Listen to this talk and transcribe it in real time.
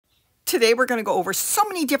Today we're going to go over so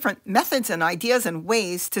many different methods and ideas and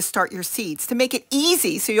ways to start your seeds to make it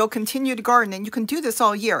easy so you'll continue to garden, and you can do this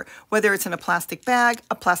all year, whether it's in a plastic bag,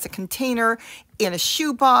 a plastic container, in a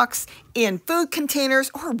shoebox, in food containers,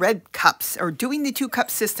 or red cups, or doing the 2-cup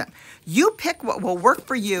system. You pick what will work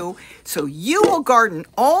for you so you will garden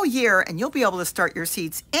all year, and you'll be able to start your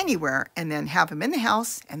seeds anywhere and then have them in the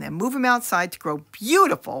house and then move them outside to grow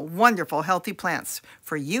beautiful, wonderful, healthy plants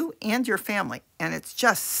for you and your family. And it's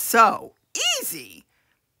just so easy.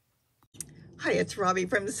 Hi, it's Robbie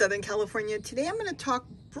from Southern California. Today I'm going to talk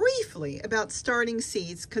briefly about starting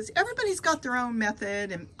seeds because everybody's got their own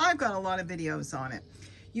method and I've got a lot of videos on it.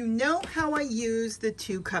 You know how I use the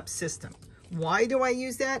 2-cup system. Why do I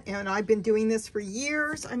use that? And I've been doing this for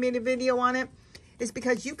years. I made a video on it. It's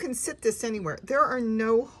because you can sit this anywhere. There are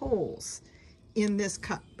no holes in this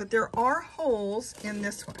cup, but there are holes in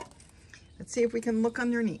this one. Let's see if we can look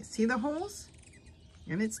underneath. See the holes?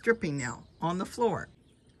 And it's dripping now on the floor.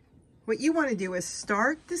 What you want to do is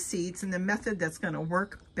start the seeds in the method that's going to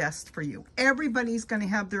work best for you. Everybody's going to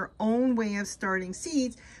have their own way of starting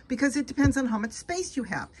seeds because it depends on how much space you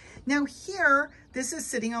have. Now here, this is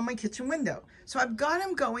sitting on my kitchen window. So I've got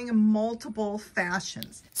them going in multiple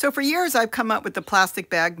fashions. So for years, I've come up with the plastic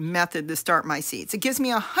bag method to start my seeds. It gives me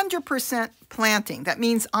 100% planting. That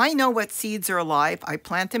means I know what seeds are alive. I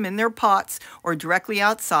plant them in their pots or directly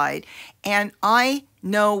outside, and I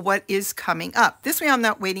know what is coming up. This way I'm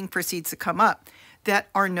not waiting for seeds to come up that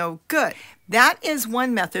are no good. That is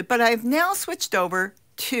one method, but I've now switched over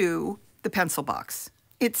to the pencil box.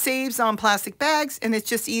 It saves on plastic bags, and it's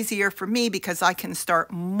just easier for me because I can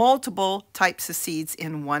start multiple types of seeds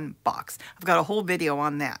in one box. I've got a whole video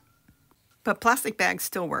on that. But plastic bags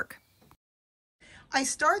still work. I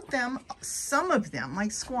start them, some of them,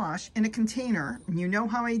 like squash, in a container. And you know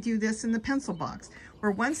how I do this in the pencil box,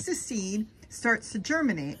 where once the seed starts to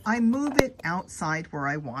germinate, I move it outside where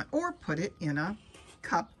I want or put it in a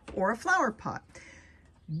cup or a flower pot.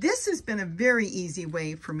 This has been a very easy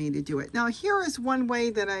way for me to do it. Now here is one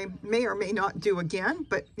way that I may or may not do again,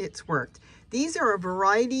 but it's worked. These are a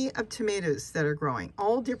variety of tomatoes that are growing,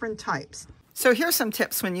 all different types. So here's some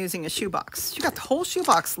tips when using a shoebox. You got the whole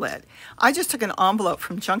shoebox lid. I just took an envelope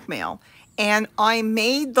from junk mail and I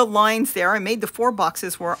made the lines there. I made the 4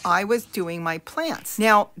 boxes where I was doing my plants.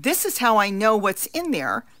 Now, this is how I know what's in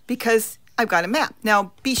there because I've got a map.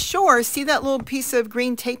 Now, be sure, see that little piece of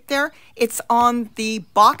green tape there? It's on the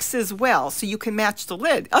box as well, so you can match the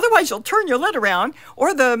lid. Otherwise, you'll turn your lid around,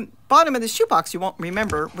 or the bottom of the shoebox, you won't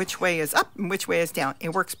remember which way is up and which way is down.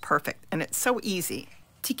 It works perfect, and it's so easy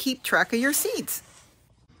to keep track of your seeds.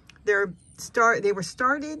 They were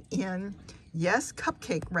started in, yes,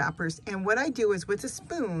 cupcake wrappers, and what I do is with a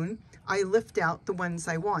spoon, I lift out the ones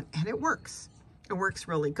I want, and it works. It works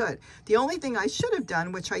really good. The only thing I should have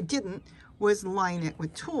done, which I didn't, was line it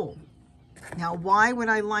with tulle. Now, why would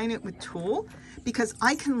I line it with tulle? Because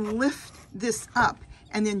I can lift this up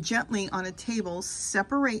and then gently on a table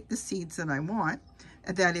separate the seeds that I want,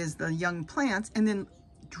 that is the young plants, and then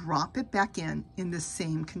drop it back in the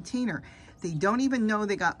same container. They don't even know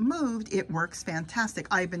they got moved. It works fantastic.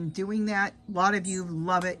 I've been doing that. A lot of you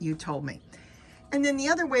love it, you told me. And then the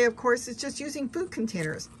other way, of course, is just using food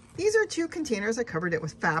containers. These are 2 containers. I covered it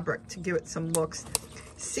with fabric to give it some looks.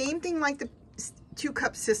 Same thing like the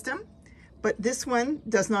 2-cup system, but this one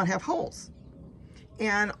does not have holes.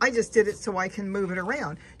 And I just did it so I can move it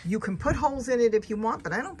around. You can put holes in it if you want,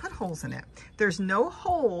 but I don't put holes in it. There's no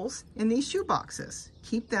holes in these shoe boxes.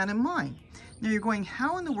 Keep that in mind. Now you're going,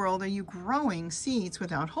 how in the world are you growing seeds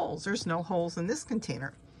without holes? There's no holes in this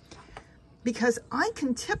container. Because I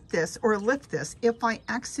can tip this or lift this if I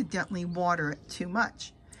accidentally water it too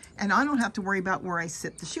much. And I don't have to worry about where I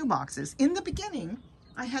sit the shoe boxes. In the beginning,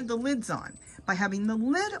 I had the lids on. By having the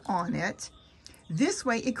lid on it, this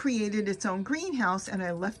way it created its own greenhouse and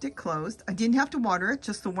I left it closed. I didn't have to water it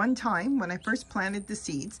just the one time when I first planted the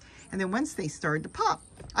seeds. And then once they started to pop,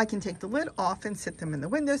 I can take the lid off and sit them in the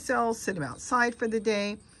windowsill, sit them outside for the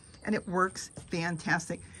day, and it works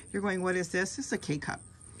fantastic. You're going, what is this? This is a K-cup.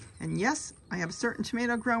 And yes, I have a certain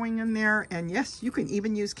tomato growing in there. And yes, you can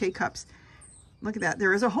even use K-cups. Look at that.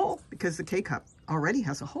 There is a hole because the K-cup already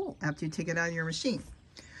has a hole after you take it out of your machine.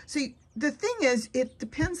 So the thing is, it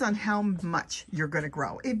depends on how much you're going to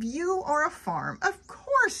grow. If you are a farm, of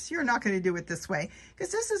course, you're not going to do it this way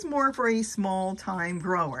because this is more for a small time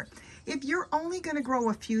grower. If you're only going to grow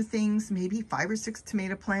a few things, maybe 5 or 6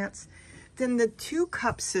 tomato plants, then the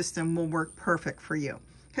 2-cup system will work perfect for you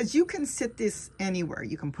because you can sit this anywhere.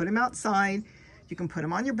 You can put them outside. You can put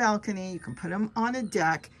them on your balcony. You can put them on a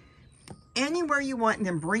deck. anywhere you want, and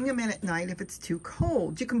then bring them in at night if it's too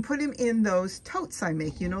cold. You can put them in those totes I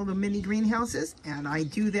make, you know, the mini greenhouses, and I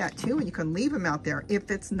do that too, and you can leave them out there if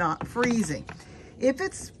it's not freezing. If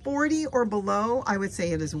it's 40 or below, I would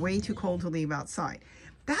say it is way too cold to leave outside.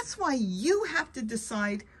 That's why you have to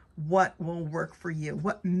decide what will work for you,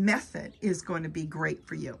 what method is going to be great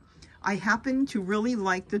for you. I happen to really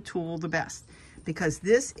like the tool the best because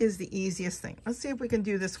this is the easiest thing. Let's see if we can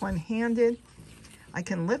do this one-handed. I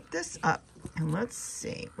can lift this up and let's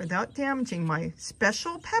see, without damaging my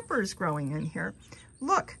special peppers growing in here.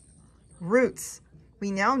 Look, roots. We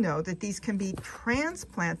now know that these can be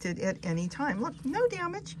transplanted at any time. Look, no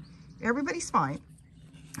damage. Everybody's fine.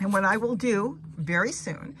 And what I will do very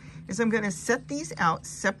soon is I'm going to set these out,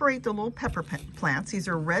 separate the little pepper plants. These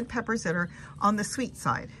are red peppers that are on the sweet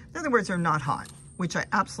side. In other words, they're not hot, which I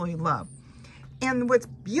absolutely love. And what's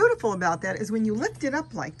beautiful about that is when you lift it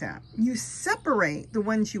up like that, you separate the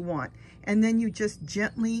ones you want, and then you just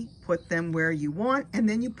gently put them where you want, and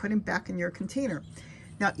then you put them back in your container.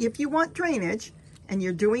 Now, if you want drainage, and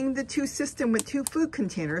you're doing the two system with 2 food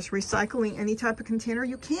containers, recycling any type of container,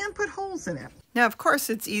 you can put holes in it. Now, of course,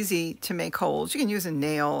 it's easy to make holes. You can use a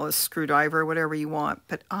nail, a screwdriver, whatever you want,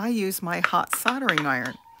 but I use my hot soldering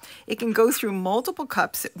iron. It can go through multiple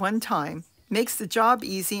cups at one time, makes the job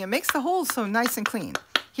easy, and makes the holes so nice and clean.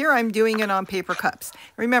 Here I'm doing it on paper cups.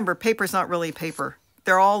 Remember, paper's not really paper.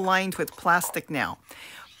 They're all lined with plastic now.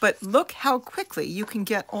 But look how quickly you can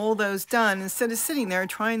get all those done instead of sitting there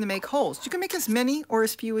trying to make holes. You can make as many or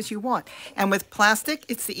as few as you want. And with plastic,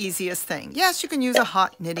 it's the easiest thing. Yes, you can use a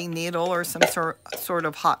hot knitting needle or some sort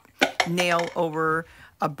of hot nail over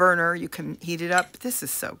a burner. You can heat it up. This is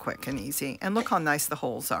so quick and easy. And look how nice the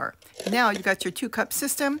holes are. Now you've got your 2-cup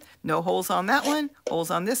system. No holes on that one, holes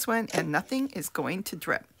on this one, and nothing is going to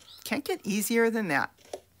drip. Can't get easier than that.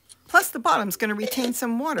 Plus, the bottom's going to retain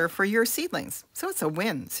some water for your seedlings. So it's a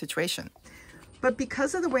win situation. But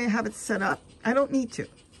because of the way I have it set up, I don't need to.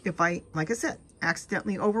 If I, like I said,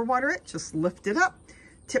 accidentally overwater it, just lift it up,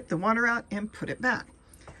 tip the water out, and put it back.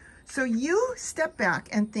 So you step back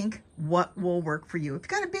and think what will work for you. If you've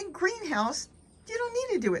got a big greenhouse, you don't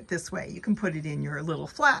need to do it this way. You can put it in your little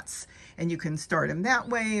flats, and you can start them that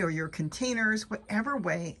way, or your containers, whatever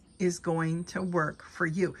way is going to work for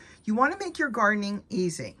you. You want to make your gardening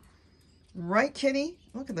easy. Right, Kitty?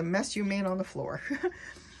 Look at the mess you made on the floor.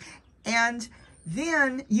 And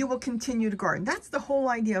then you will continue to garden. That's the whole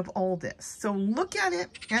idea of all this. So look at it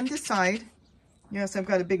and decide. Yes, I've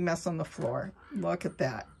got a big mess on the floor. Look at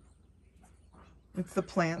that. It's the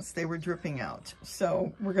plants. They were dripping out.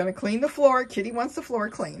 So we're going to clean the floor. Kitty wants the floor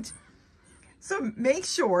cleaned. So make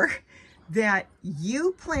sure that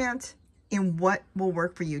you plant in what will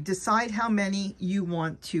work for you. Decide how many you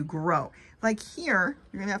want to grow. Like here,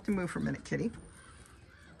 you're gonna have to move for a minute, Kitty.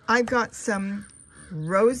 I've got some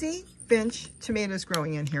rosy finch tomatoes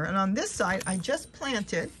growing in here. And on this side, I just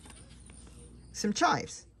planted some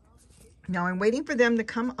chives. Now I'm waiting for them to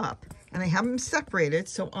come up, and I have them separated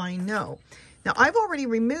so I know. Now I've already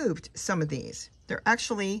removed some of these. They're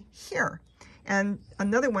actually here. And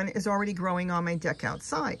another one is already growing on my deck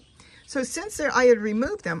outside. So since I had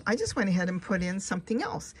removed them, I just went ahead and put in something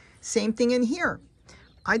else. Same thing in here.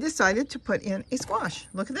 I decided to put in a squash.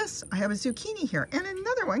 Look at this. I have a zucchini here and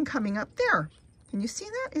another one coming up there. Can you see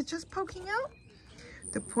that? It's just poking out.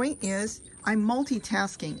 The point is, I'm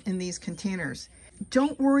multitasking in these containers.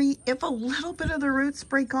 Don't worry if a little bit of the roots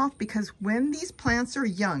break off, because when these plants are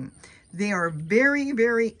young, they are very,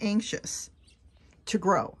 very anxious to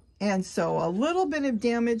grow. And so a little bit of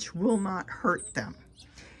damage will not hurt them.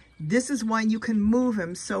 This is why you can move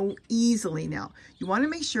them so easily now. You want to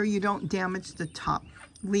make sure you don't damage the top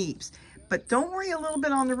leaves, but don't worry a little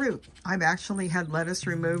bit on the root. I've actually had lettuce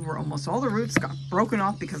removed where almost all the roots got broken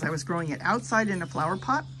off because I was growing it outside in a flower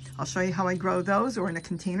pot. I'll show you how I grow those, or in a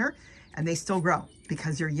container, and they still grow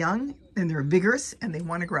because they're young and they're vigorous and they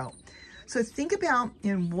want to grow. So think about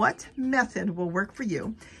in what method will work for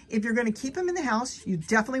you. If you're going to keep them in the house, you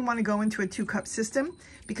definitely want to go into a 2-cup system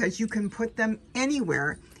because you can put them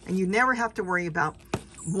anywhere and you never have to worry about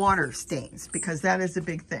water stains, because that is a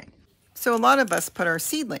big thing. So a lot of us put our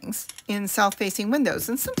seedlings in south-facing windows,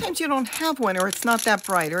 and sometimes you don't have one, or it's not that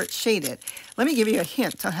bright, or it's shaded. Let me give you a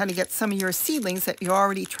hint on how to get some of your seedlings that you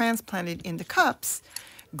already transplanted into cups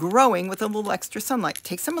growing with a little extra sunlight.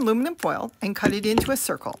 Take some aluminum foil and cut it into a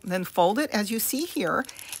circle. Then fold it as you see here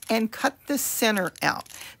and cut the center out.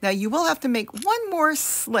 Now you will have to make one more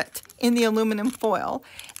slit in the aluminum foil,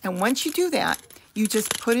 and once you do that, you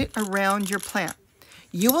just put it around your plant.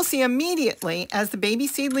 You will see immediately as the baby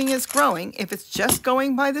seedling is growing, if it's just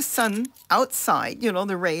going by the sun outside, you know,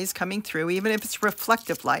 the rays coming through, even if it's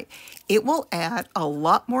reflective light, it will add a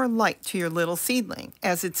lot more light to your little seedling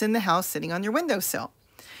as it's in the house sitting on your windowsill.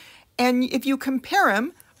 And if you compare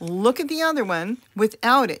them, look at the other one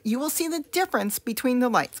without it. You will see the difference between the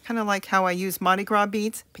lights, kind of like how I use Mardi Gras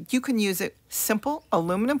beads, but you can use it simple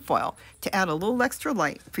aluminum foil to add a little extra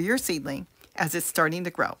light for your seedling as it's starting to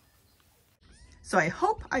grow. So I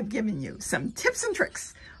hope I've given you some tips and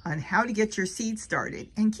tricks on how to get your seeds started.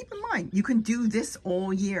 And keep in mind, you can do this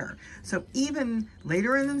all year. So even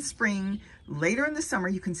later in the spring, later in the summer,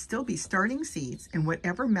 you can still be starting seeds in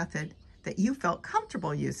whatever method that you felt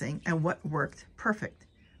comfortable using and what worked perfect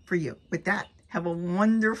for you. With that, have a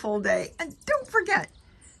wonderful day. And don't forget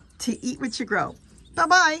to eat what you grow.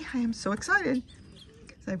 Bye-bye. I am so excited.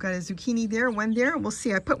 So I've got a zucchini there, one there. We'll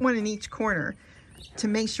see. I put one in each corner to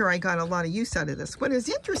make sure I got a lot of use out of this. What is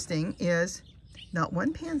interesting is not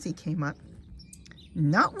one pansy came up.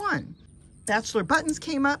 Not one. Bachelor buttons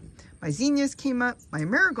came up. My zinnias came up. My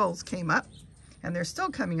marigolds came up. And they're still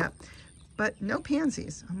coming up. But no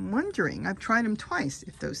pansies. I'm wondering, I've tried them twice,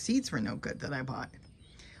 if those seeds were no good that I bought.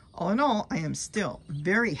 All in all, I am still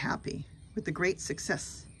very happy with the great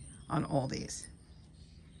success on all these.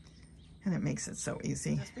 And it makes it so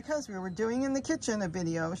easy. Just because we were doing in the kitchen a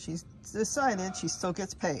video, she's decided she still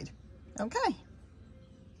gets paid. Okay.